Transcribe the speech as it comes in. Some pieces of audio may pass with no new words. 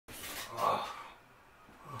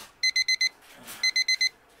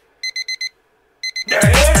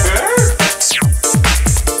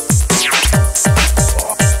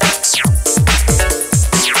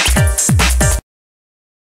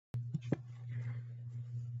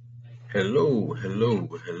Hello, hello,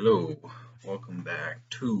 hello. Welcome back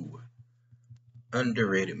to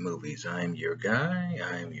Underrated Movies. I'm your guy,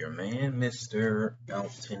 I'm your man, Mr.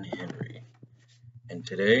 Elton Henry. And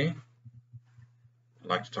today, I'd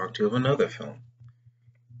like to talk to you of another film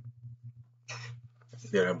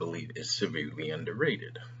that I believe is severely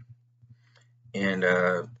underrated. And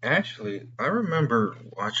actually, I remember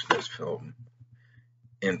watching this film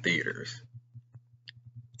in theaters.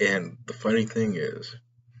 And the funny thing is,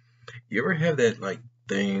 you ever have that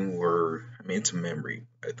thing where, it's a memory,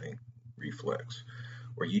 I think, reflex,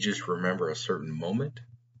 where you just remember a certain moment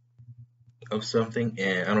of something,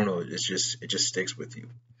 and I don't know, it just sticks with you.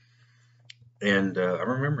 And I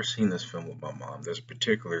remember seeing this film with my mom. There's a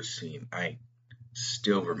particular scene I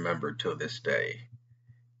still remember till this day,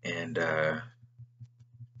 and it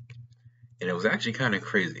was actually kind of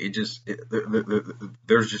crazy.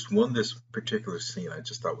 There's just this particular scene I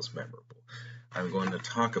just thought was memorable. I'm going to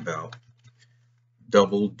talk about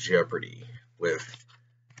Double Jeopardy with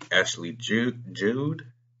Ashley Judd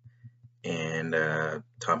and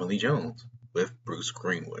Tommy Lee Jones with Bruce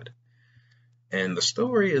Greenwood. And the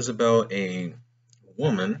story is about a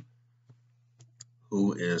woman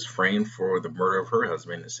who is framed for the murder of her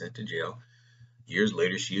husband and sent to jail. Years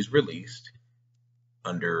later, she is released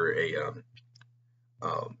under a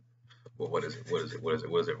what is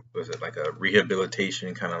it like a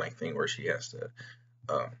rehabilitation kind of like thing where she has to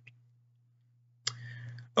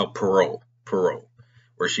a parole,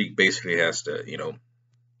 where she basically has to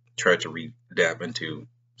try to readapt into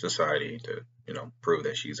society to prove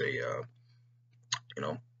that she's a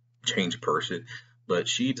changed person. But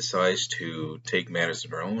she decides to take matters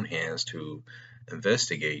in her own hands to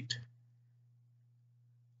investigate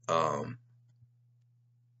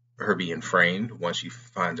her being framed once she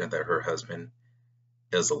finds out that her husband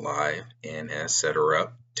is alive and has set her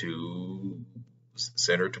up to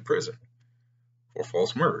send her to prison for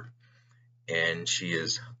false murder. And she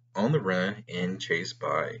is on the run and chased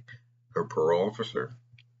by her parole officer,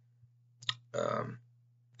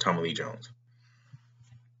 Tommy Lee Jones.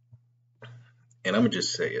 And I'm going to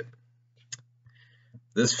just say it.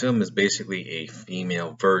 This film is basically a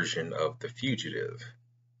female version of The Fugitive,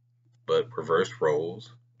 but reverse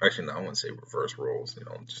roles. Actually, no, I wouldn't say reverse roles.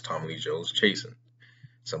 Just Tommy Lee Jones chasing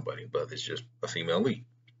somebody, but it's just a female lead.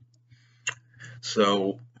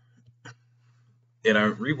 So, and I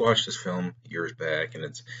rewatched this film years back, and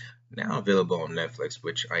it's now available on Netflix,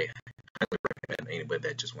 which I highly recommend anybody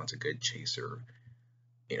that just wants a good chaser,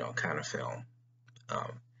 kind of film.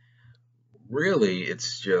 Really,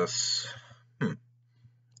 it's just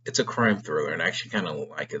it's a crime thriller, and I actually kind of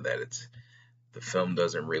like it that the film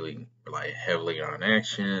doesn't really rely heavily on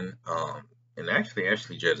action. And actually,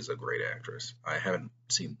 Ashley Judd is a great actress. I haven't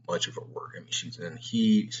seen much of her work. She's in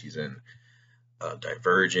Heat, she's in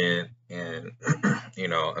Divergent, and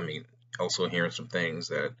also hearing some things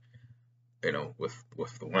that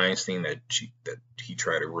with the Weinstein that he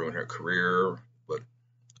tried to ruin her career. But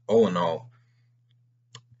all in all,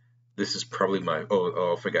 this is probably my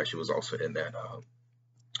I forgot she was also in that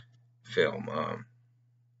film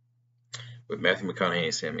with Matthew McConaughey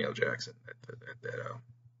and Samuel Jackson, that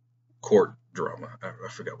court drama. I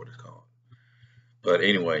forgot what it's called. But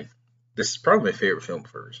anyway, this is probably my favorite film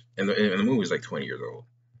of hers, and the movie's like 20 years old.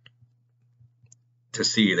 To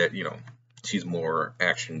see that she's more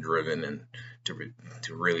action driven, and to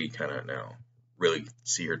really kind of now really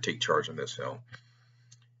see her take charge in this film.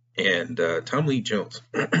 And Tommy Lee Jones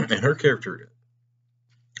and her character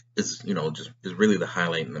is is really the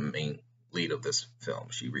highlight and the main lead of this film.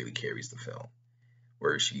 She really carries the film,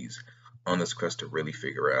 where she's on this quest to really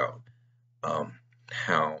figure out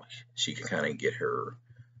how she can kind of get her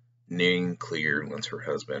name cleared once her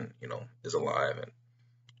husband is alive, and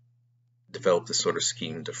develop this sort of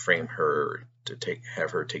scheme to frame her to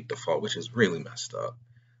have her take the fall, which is really messed up.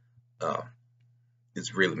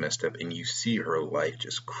 It's really messed up, and you see her life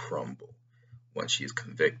just crumble once she's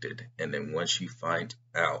convicted, and then once she finds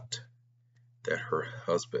out that her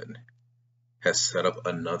husband has set up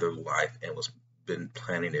another life and was been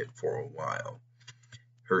planning it for a while,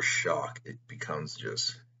 her shock, it becomes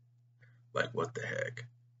just like, what the heck?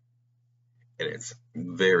 And it's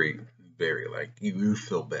very, very you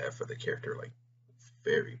feel bad for the character,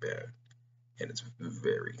 very bad, and it's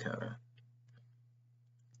very kind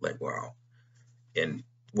of wow. And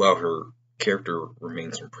while her character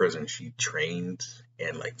remains in prison, she trains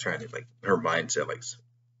and trying to her mindset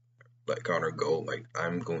on her goal,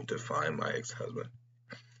 I'm going to find my ex-husband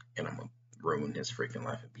and I'm gonna ruin his freaking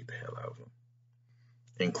life and beat the hell out of him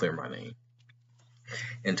and clear my name.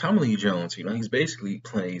 And Tommy Lee Jones, he's basically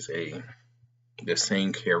plays a the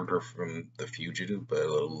same character from The Fugitive, but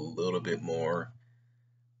a little bit more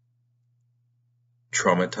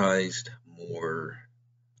traumatized, more,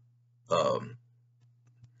 um,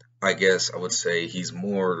 I guess I would say he's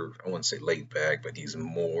more, I wouldn't say laid back, but he's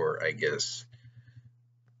more, I guess,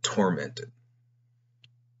 tormented.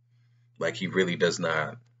 Like he really does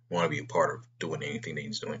not want to be a part of doing anything that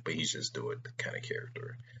he's doing, but he's just doing the kind of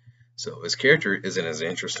character. So his character isn't as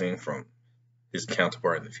interesting from his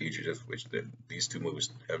counterpart in The Fugitive, which these two movies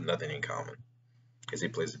have nothing in common, because he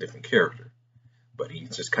plays a different character. But he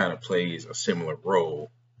just kind of plays a similar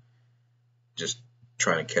role, just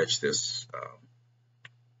trying to catch this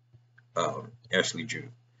Ashley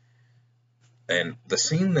Judd. And the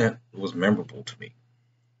scene that was memorable to me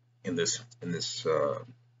in this, and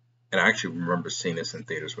I actually remember seeing this in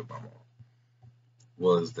theaters with my mom,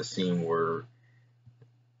 was the scene where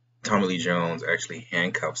Tommy Lee Jones actually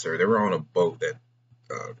handcuffs her. They were on a boat that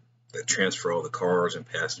transfer all the cars and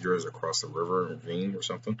passengers across the river in Ravine or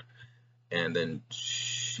something, and then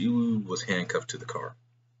she was handcuffed to the car,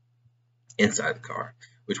 inside the car,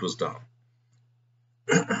 which was dumb.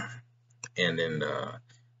 And then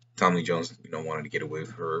Tommy Lee Jones, wanted to get away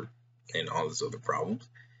with her and all these other problems,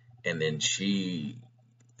 and then she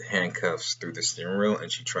handcuffs through the steering wheel,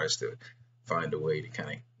 and she tries to find a way to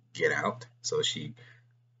kind of get out. So she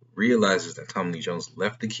realizes that Tommy Lee Jones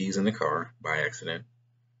left the keys in the car by accident,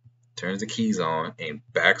 turns the keys on, and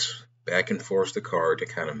backs back and forth the car to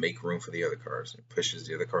kind of make room for the other cars, and pushes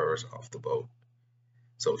the other cars off the boat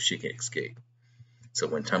so she can escape. So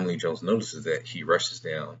when Tommy Lee Jones notices that, he rushes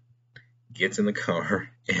down, gets in the car,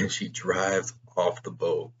 and she drives off the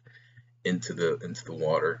boat into the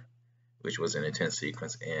water, which was an intense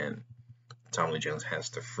sequence. And Tommy Lee Jones has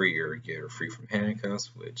to free her, get her free from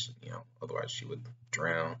handcuffs, which otherwise she would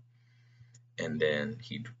drown. And then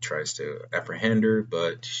he tries to apprehend her,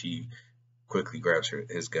 but she quickly grabs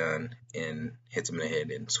his gun and hits him in the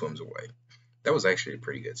head and swims away. That was actually a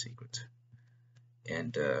pretty good sequence.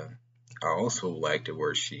 And I also liked it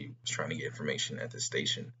where she was trying to get information at the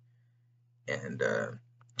station, and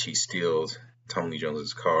she steals Tommy Lee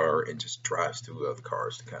Jones's car and just drives through other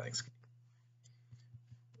cars to kind of escape.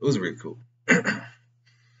 It was really cool.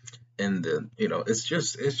 And it's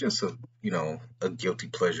just a guilty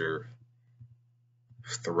pleasure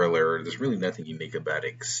thriller. There's really nothing unique about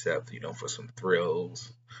it except for some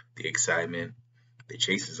thrills, the excitement, the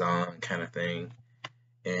chases on kind of thing,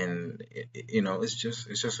 and it's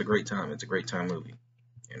just a great time. It's a great time movie,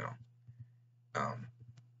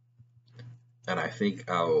 and I think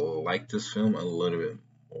I'll like this film a little bit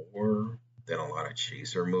more than a lot of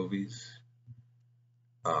chaser movies.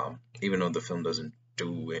 Even though the film doesn't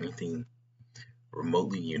do anything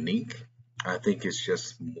remotely unique, I think it's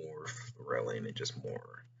just more thrilling and just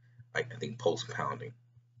more, I think, pulse pounding.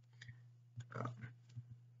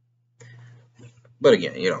 But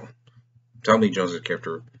again, Tommy Lee Jones'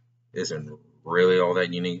 character isn't really all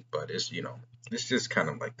that unique, but it's just kind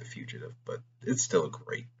of like The Fugitive, but it's still a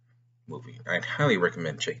great movie. I'd highly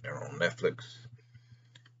recommend checking it out on Netflix.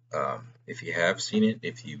 If you have seen it,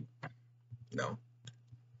 if you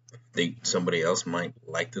think somebody else might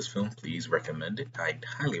like this film, please recommend it. I'd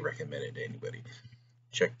highly recommend it to anybody.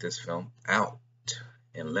 Check this film out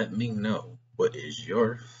and let me know what is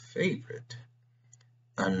your favorite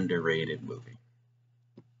underrated movie.